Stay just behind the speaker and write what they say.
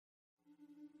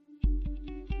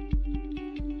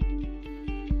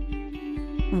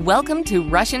Welcome to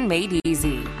Russian Made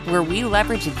Easy, where we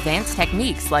leverage advanced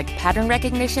techniques like pattern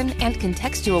recognition and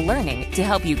contextual learning to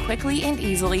help you quickly and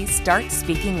easily start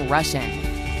speaking Russian.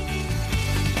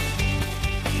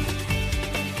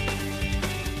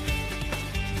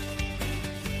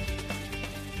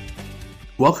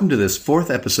 Welcome to this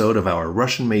fourth episode of our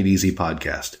Russian Made Easy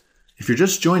podcast. If you're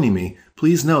just joining me,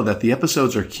 please know that the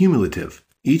episodes are cumulative.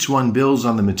 Each one builds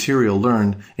on the material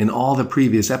learned in all the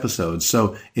previous episodes,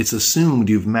 so it's assumed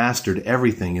you've mastered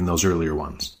everything in those earlier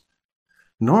ones.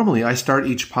 Normally, I start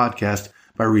each podcast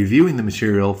by reviewing the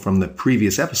material from the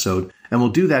previous episode, and we'll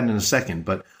do that in a second,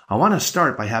 but I want to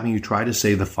start by having you try to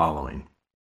say the following.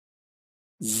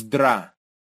 Zdra.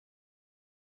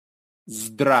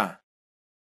 Zdra.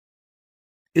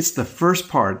 It's the first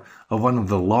part of one of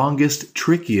the longest,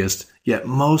 trickiest, yet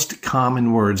most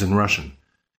common words in Russian.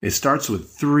 It starts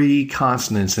with 3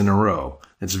 consonants in a row.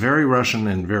 It's very Russian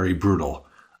and very brutal.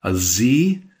 A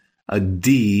Z, a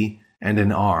D, and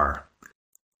an R.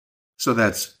 So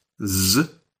that's Z,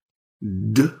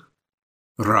 D,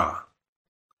 Ra.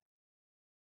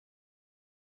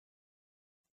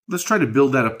 Let's try to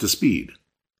build that up to speed.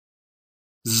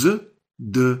 Z,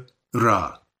 D,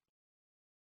 Ra.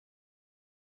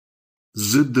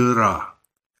 Zdra.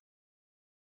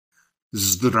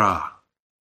 Zdra.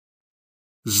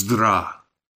 Zdra.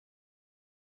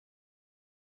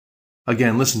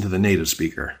 Again, listen to the native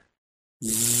speaker.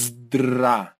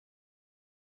 Zdra.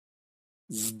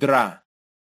 Zdra.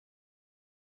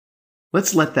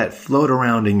 Let's let that float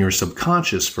around in your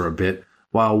subconscious for a bit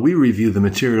while we review the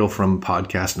material from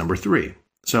podcast number 3.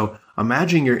 So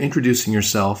imagine you're introducing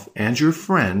yourself and your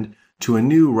friend to a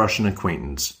new Russian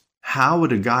acquaintance. How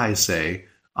would a guy say,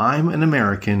 I'm an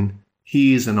American,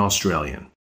 he's an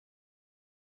Australian?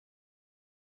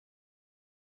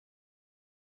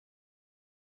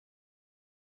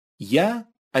 Я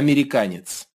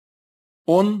американец.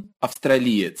 Он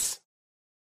австралиец.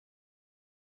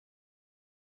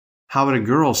 How would a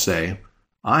girl say,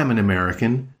 I'm an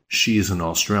American, she's an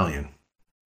Australian?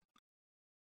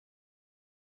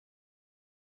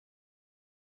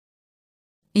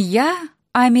 Я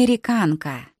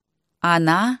американка.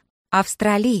 Она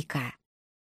австралийка.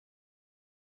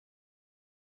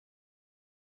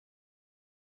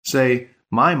 Say,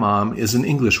 my mom is an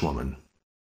English woman.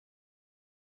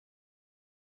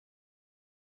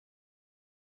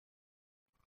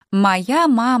 Моя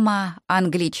мама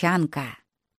англичанка.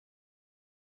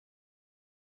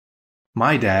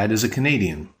 My dad is a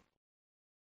Canadian.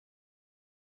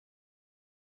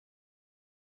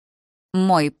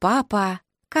 Мой папа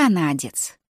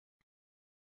канадец.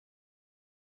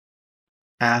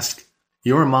 Ask,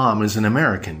 your mom is an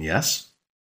American, yes?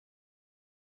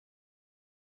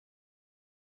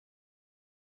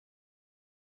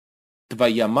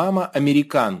 Твоя мама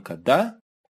американка, да?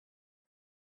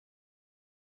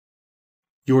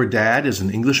 Your dad is an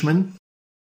Englishman?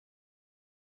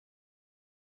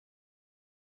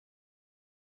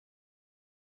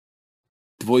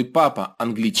 Твой папа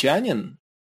англичанин?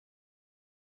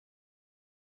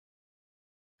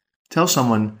 Tell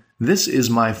someone, this is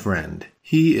my friend.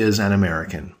 He is an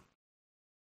American.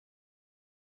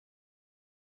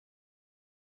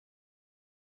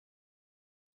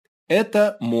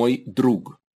 Это мой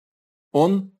друг.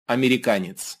 Он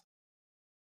американец.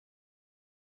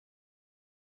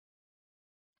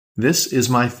 This is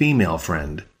my female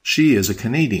friend. She is a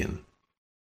Canadian.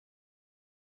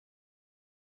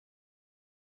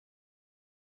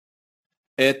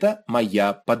 Это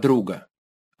моя подруга.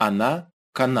 Она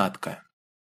канадка.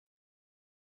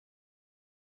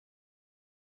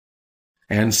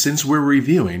 And since we're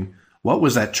reviewing, what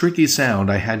was that tricky sound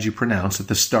I had you pronounce at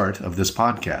the start of this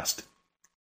podcast?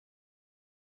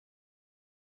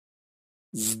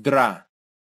 Zdra.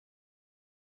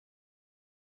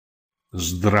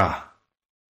 Zdra.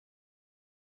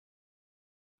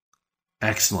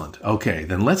 Excellent. Okay,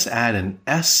 then let's add an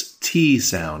ST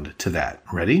sound to that.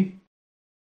 Ready?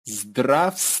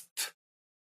 Здравствуй.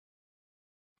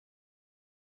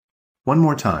 One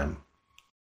more time.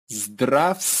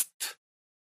 Здравствуй.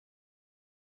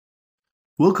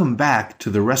 We'll come back to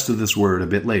the rest of this word a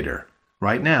bit later.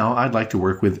 Right now, I'd like to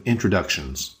work with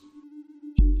introductions.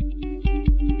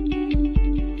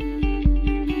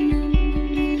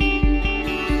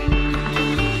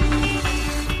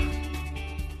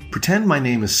 Pretend my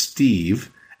name is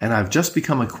Steve, and I've just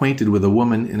become acquainted with a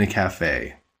woman in a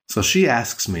cafe. So she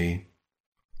asks me,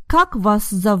 Как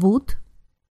вас зовут?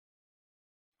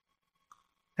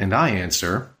 and I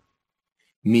answer,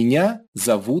 Меня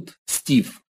зовут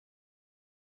Стив.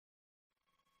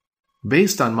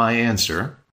 Based on my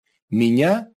answer,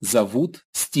 Меня зовут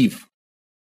Стив.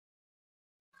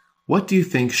 What do you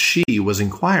think she was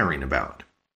inquiring about?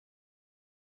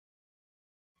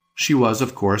 She was,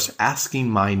 of course, asking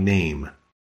my name.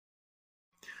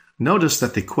 Notice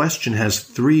that the question has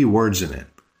 3 words in it.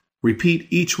 Repeat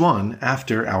each one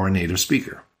after our native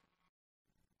speaker.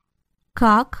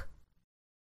 Как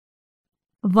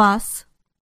вас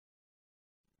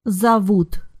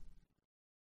зовут?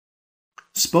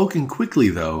 Spoken quickly,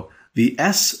 though, the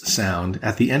S sound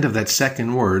at the end of that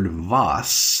second word,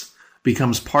 vas,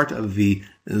 becomes part of the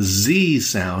Z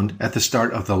sound at the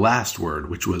start of the last word,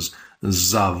 which was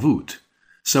zavut.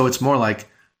 So it's more like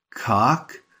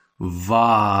как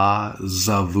вас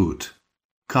зовут.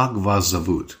 Как вас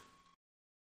зовут.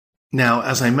 Now,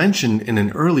 as I mentioned in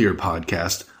an earlier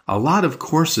podcast, a lot of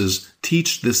courses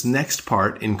teach this next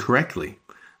part incorrectly.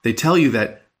 They tell you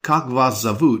that как вас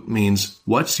зовут means,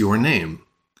 what's your name?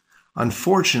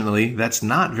 Unfortunately, that's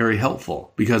not very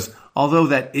helpful, because although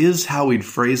that is how we'd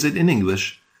phrase it in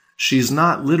English, she's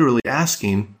not literally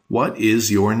asking, what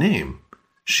is your name?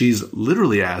 She's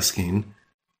literally asking,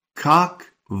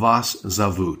 как вас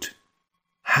зовут?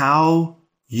 How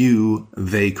you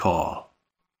they call.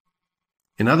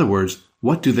 In other words,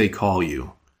 what do they call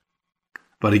you?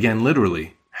 But again,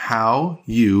 literally, how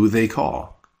you they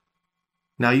call.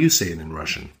 Now you say it in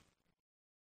Russian.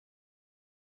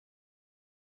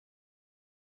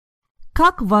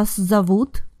 Как вас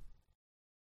зовут?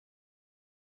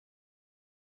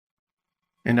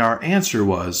 And our answer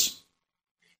was,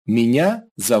 Меня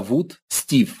зовут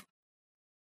Стив.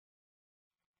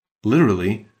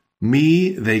 literally,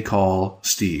 me they call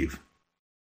Steve.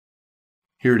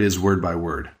 Here it is word by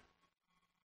word.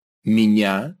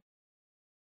 Меня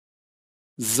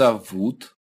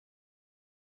зовут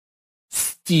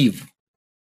Стив.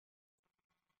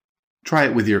 Try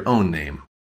it with your own name.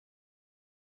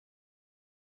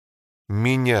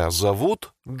 Меня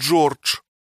зовут Джордж.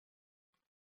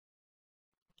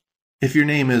 If your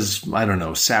name is, I don't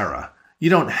know, Sarah, you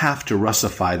don't have to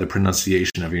Russify the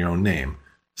pronunciation of your own name.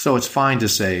 So it's fine to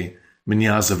say,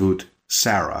 Меня зовут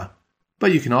Sarah,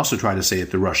 but you can also try to say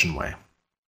it the Russian way.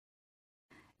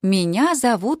 Меня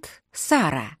зовут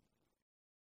Сара.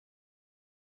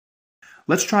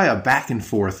 Let's try a back and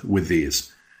forth with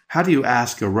these. How do you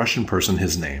ask a Russian person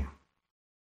his name?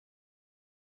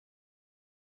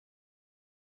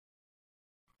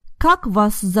 Как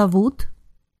вас зовут?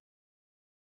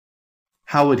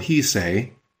 How would he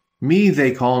say, me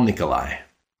they call Nikolai?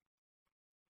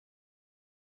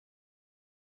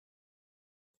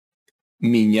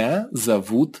 Меня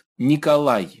зовут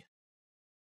Николай.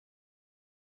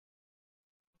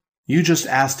 You just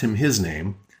asked him his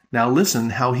name. Now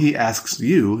listen how he asks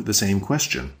you the same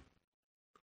question.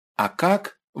 А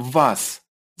как вас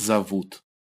зовут?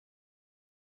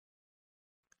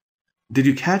 Did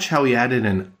you catch how he added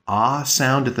an ah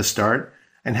sound at the start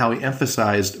and how he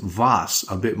emphasized vas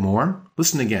a bit more?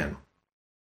 Listen again.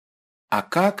 А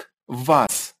как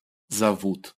вас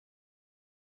зовут?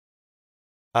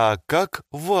 А как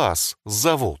вас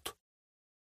зовут?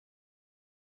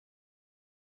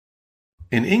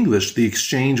 In English, the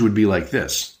exchange would be like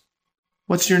this.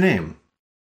 What's your name?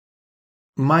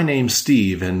 My name's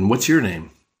Steve, and what's your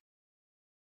name?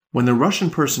 When the Russian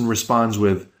person responds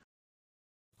with,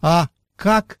 А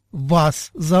как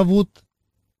вас зовут?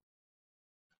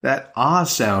 that ah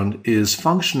sound is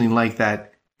functioning like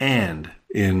that and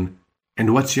in,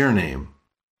 and what's your name?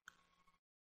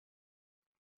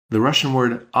 The Russian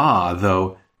word ah,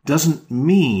 though, doesn't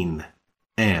mean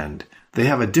and. They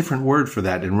have a different word for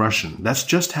that in Russian. That's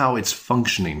just how it's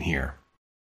functioning here.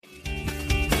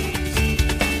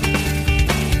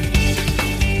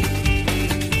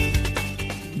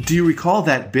 Do you recall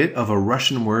that bit of a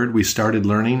Russian word we started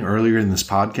learning earlier in this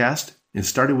podcast? It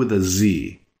started with a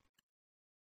Z.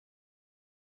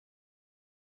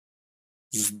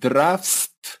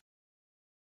 Здравствуйте.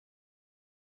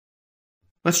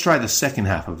 Let's try the second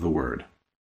half of the word.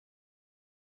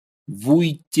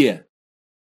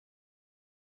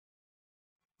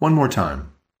 One more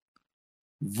time.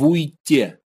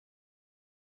 Вуйте.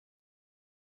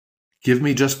 Give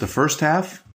me just the first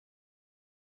half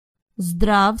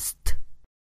Здравствуйте.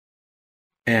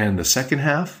 and the second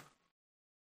half.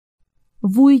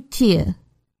 Then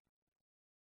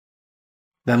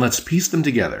Then let's piece them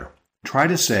together. Try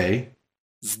to say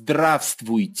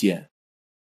Здравствуйте.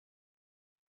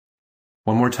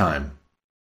 one more time.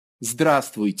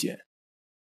 Здравствуйте.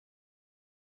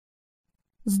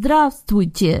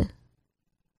 Здравствуйте.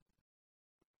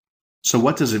 So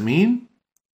what does it mean?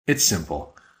 It's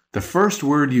simple. The first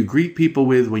word you greet people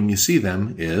with when you see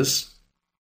them is...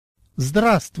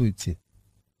 Здравствуйте.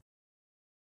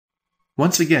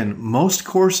 Once again, most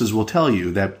courses will tell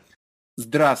you that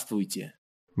Здравствуйте.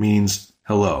 means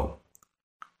hello.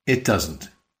 It doesn't.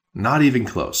 Not even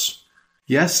close.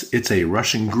 Yes, it's a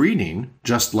Russian greeting,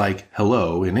 just like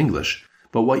hello in English,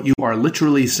 but what you are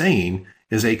literally saying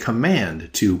is a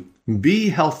command to be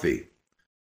healthy.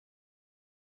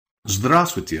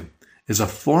 Здравствуйте is a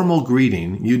formal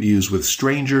greeting you'd use with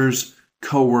strangers,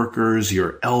 coworkers,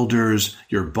 your elders,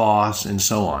 your boss, and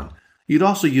so on. You'd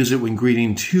also use it when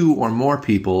greeting two or more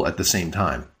people at the same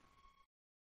time.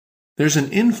 There's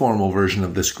an informal version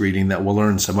of this greeting that we'll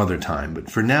learn some other time, but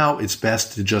for now it's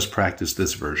best to just practice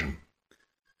this version.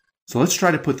 So let's try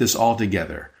to put this all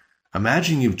together.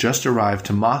 Imagine you've just arrived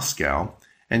to Moscow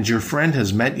and your friend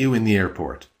has met you in the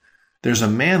airport. There's a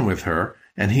man with her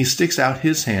and he sticks out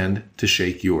his hand to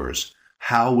shake yours.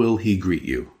 How will he greet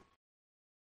you?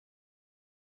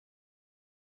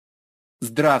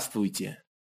 Здравствуйте.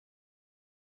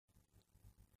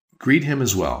 Greet him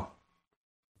as well.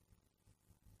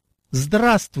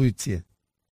 Здравствуйте.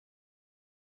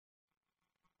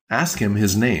 Ask him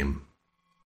his name.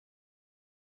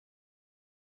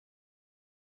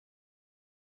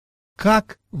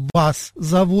 Как вас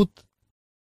зовут?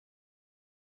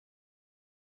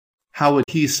 How would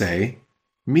he say,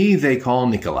 "Me they call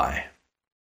Nikolai"?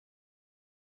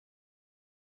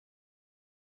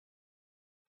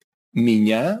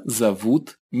 Меня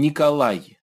зовут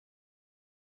Николай.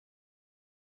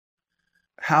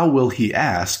 How will he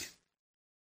ask,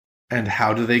 "And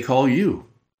how do they call you"?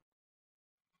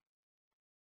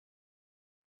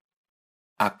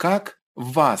 А как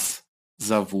вас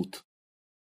зовут?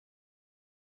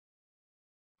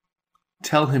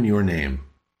 Tell him your name.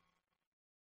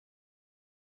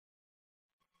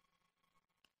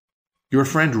 Your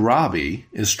friend Robbie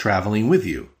is traveling with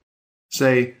you.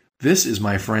 Say, "This is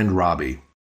my friend Robbie."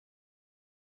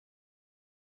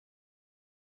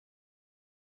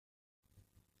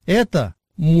 Это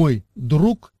мой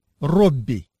друг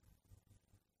Робби.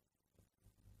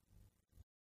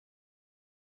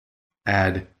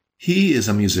 Add, "He is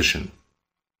a musician."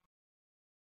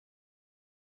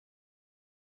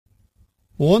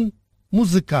 Он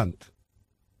музыкант.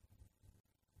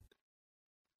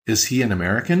 Is he an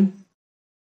American?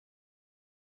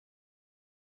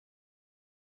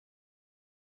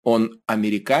 Он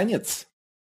американец?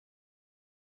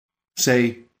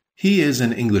 Say, "He is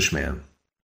an Englishman."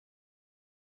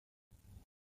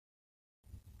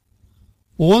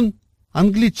 Он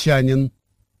англичанин.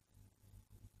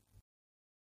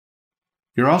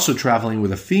 You're also traveling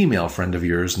with a female friend of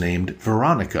yours named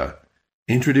Veronica.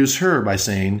 Introduce her by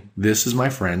saying, "This is my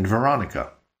friend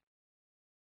Veronica."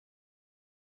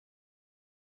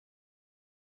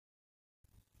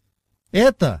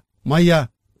 Это моя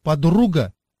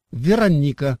подруга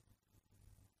Вероника.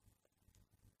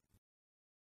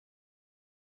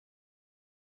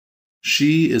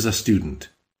 She is a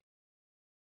student.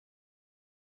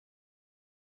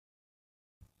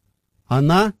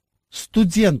 Она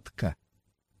студентка.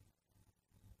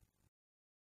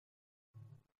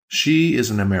 She is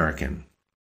an American.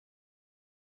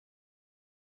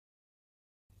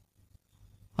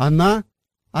 Она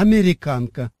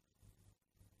американка.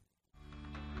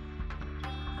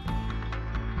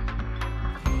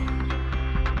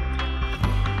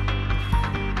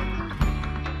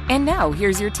 And now,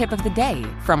 here's your tip of the day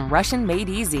from Russian Made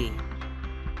Easy.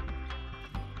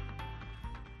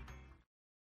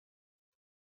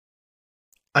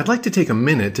 I'd like to take a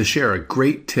minute to share a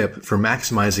great tip for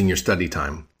maximizing your study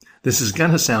time. This is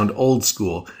going to sound old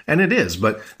school, and it is,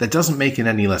 but that doesn't make it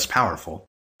any less powerful.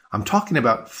 I'm talking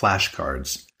about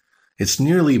flashcards. It's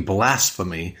nearly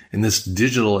blasphemy in this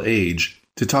digital age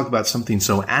to talk about something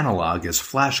so analog as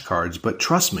flashcards, but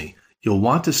trust me, you'll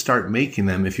want to start making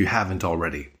them if you haven't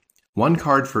already. One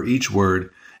card for each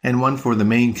word, and one for the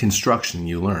main construction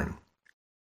you learn.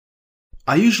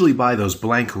 I usually buy those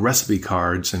blank recipe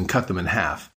cards and cut them in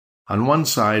half. On one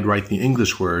side, write the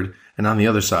English word, and on the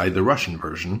other side, the Russian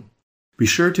version. Be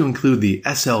sure to include the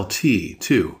SLT,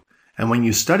 too. And when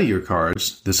you study your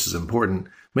cards, this is important,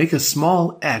 make a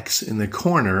small X in the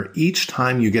corner each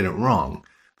time you get it wrong.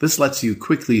 This lets you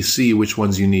quickly see which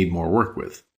ones you need more work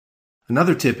with.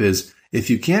 Another tip is, if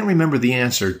you can't remember the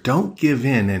answer, don't give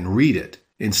in and read it.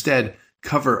 Instead,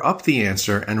 cover up the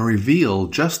answer and reveal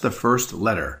just the first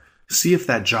letter. See if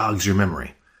that jogs your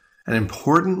memory. An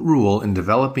important rule in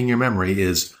developing your memory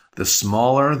is the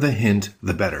smaller the hint,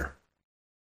 the better.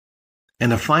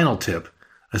 And a final tip,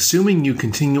 assuming you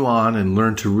continue on and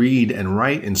learn to read and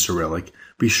write in Cyrillic,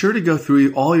 be sure to go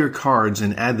through all your cards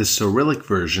and add the Cyrillic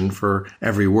version for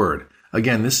every word.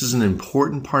 Again, this is an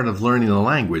important part of learning a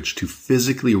language, to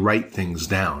physically write things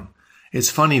down.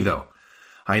 It's funny though.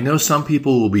 I know some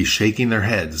people will be shaking their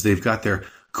heads. They've got their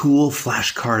cool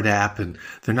flashcard app and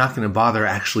they're not going to bother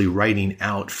actually writing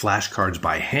out flashcards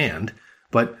by hand.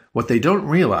 But what they don't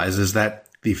realize is that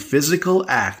the physical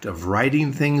act of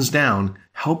writing things down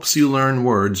helps you learn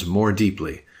words more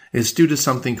deeply. It's due to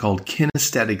something called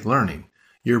kinesthetic learning.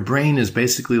 Your brain is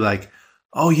basically like,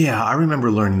 oh yeah, I remember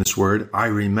learning this word. I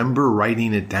remember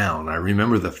writing it down. I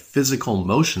remember the physical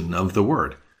motion of the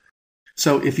word.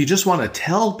 So if you just want to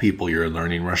tell people you're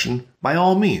learning Russian, by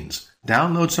all means,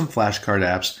 download some flashcard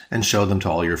apps and show them to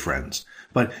all your friends.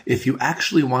 But if you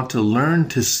actually want to learn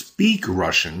to speak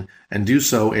Russian and do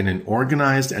so in an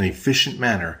organized and efficient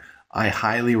manner, I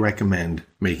highly recommend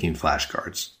making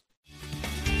flashcards.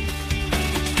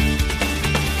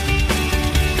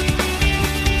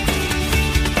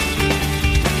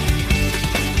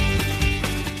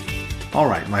 All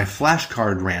right, my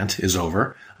flashcard rant is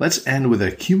over. Let's end with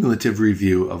a cumulative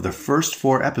review of the first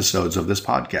 4 episodes of this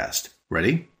podcast.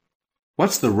 Ready?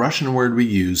 What's the Russian word we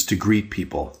use to greet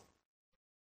people?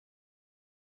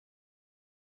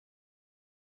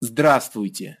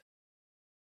 Здравствуйте.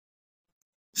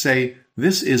 Say,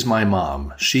 this is my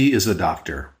mom. She is a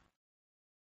doctor.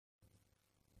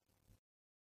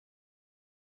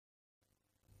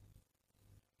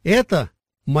 Это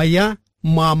моя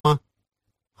мама.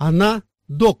 Она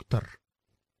доктор.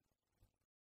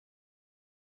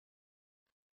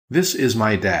 This is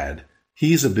my dad.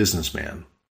 He's a businessman.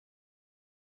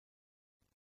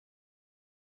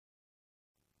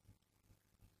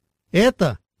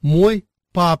 Это мой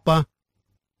папа.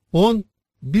 Он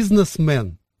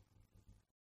бизнесмен.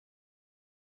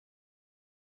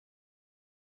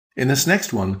 In this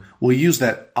next one, we'll use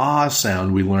that ah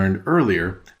sound we learned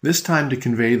earlier, this time to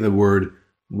convey the word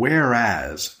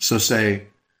whereas. So say,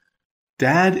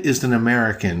 Dad is an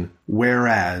American,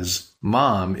 whereas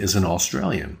Mom is an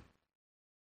Australian.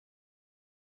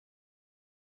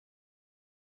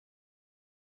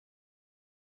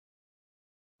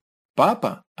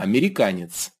 Папа –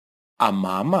 американец, а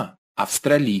мама –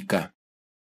 австралийка.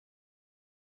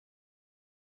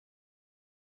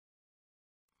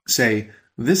 Say,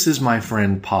 this is my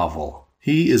friend Pavel.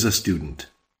 He is a student.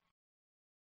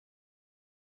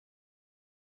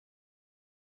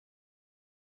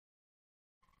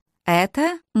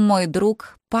 Это мой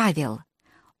друг Павел.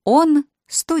 Он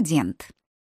студент.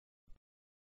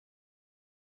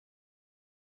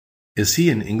 Is he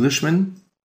an Englishman?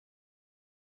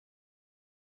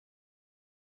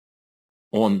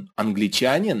 Он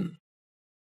англичанин?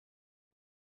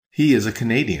 He is a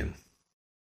Canadian.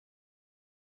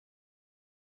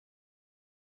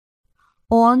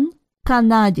 Он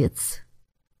канадец.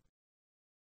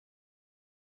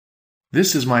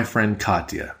 This is my friend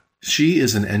Katya. She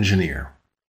is an engineer.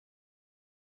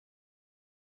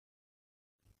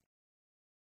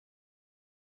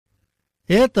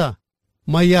 Это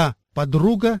моя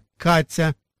подруга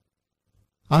Катя.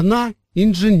 Она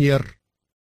инженер.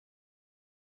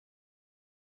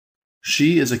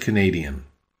 She is a Canadian.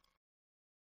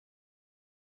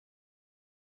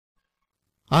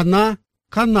 Она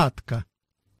канадка.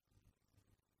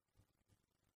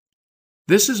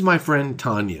 This is my friend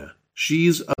Tanya.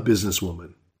 She's a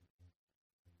businesswoman.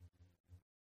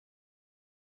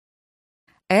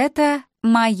 Это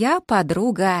моя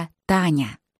подруга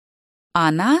Таня.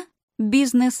 Она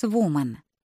бизнесвумен.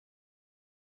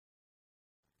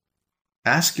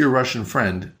 Ask your Russian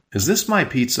friend, is this my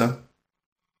pizza?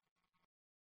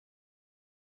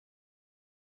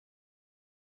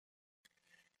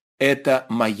 Это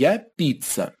моя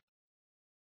пицца.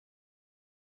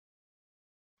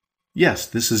 Yes,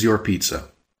 this is your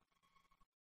pizza.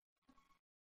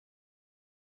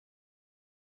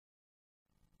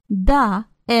 Да,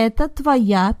 это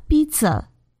твоя пицца.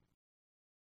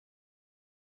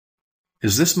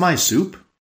 Is this my soup?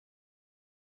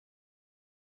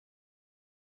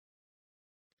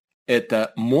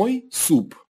 Это мой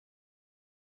суп.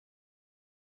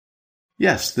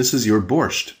 Yes, this is your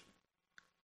borscht.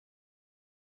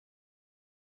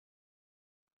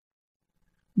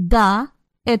 Да,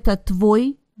 это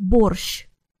твой борщ.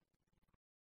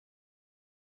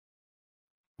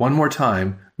 One more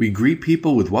time, we greet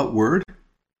people with what word?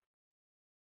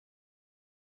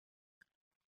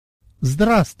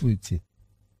 Здравствуйте.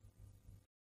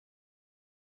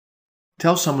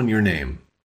 Tell someone your name.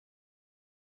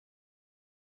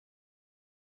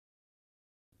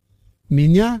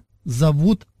 Меня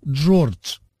зовут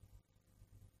Джордж.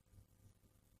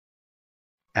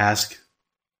 Ask,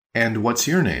 and what's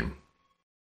your name?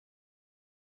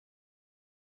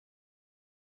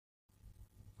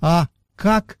 А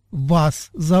как вас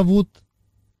зовут?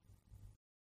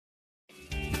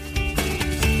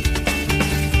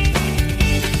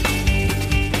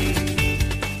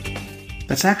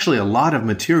 That's actually a lot of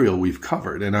material we've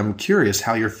covered, and I'm curious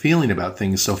how you're feeling about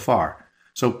things so far.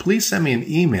 So please send me an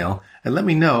email and let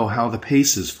me know how the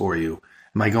pace is for you.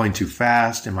 Am I going too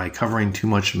fast? Am I covering too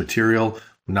much material?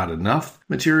 Not enough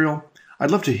material?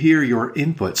 I'd love to hear your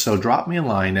input, so drop me a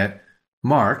line at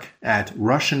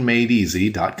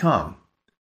mark@russianmadeeasy.com.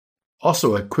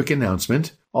 Also, a quick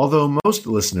announcement. Although most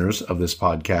listeners of this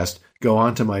podcast go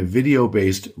on to my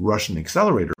video-based Russian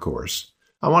Accelerator course,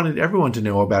 I wanted everyone to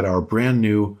know about our brand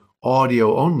new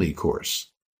audio-only course.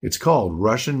 It's called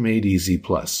Russian Made Easy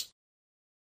Plus.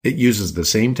 It uses the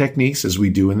same techniques as we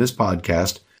do in this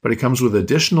podcast, but it comes with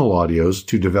additional audios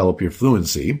to develop your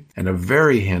fluency and a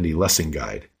very handy lesson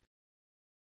guide.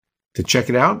 To check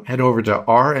it out, head over to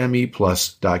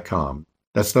rmeplus.com.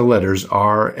 That's the letters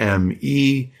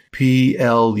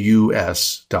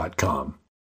RMEPLUS.com.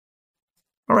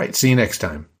 All right, see you next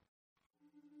time.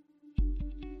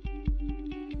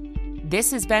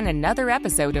 This has been another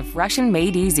episode of Russian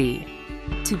Made Easy.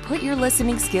 To put your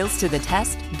listening skills to the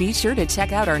test, be sure to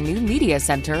check out our new media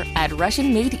center at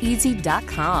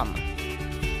RussianMadeEasy.com.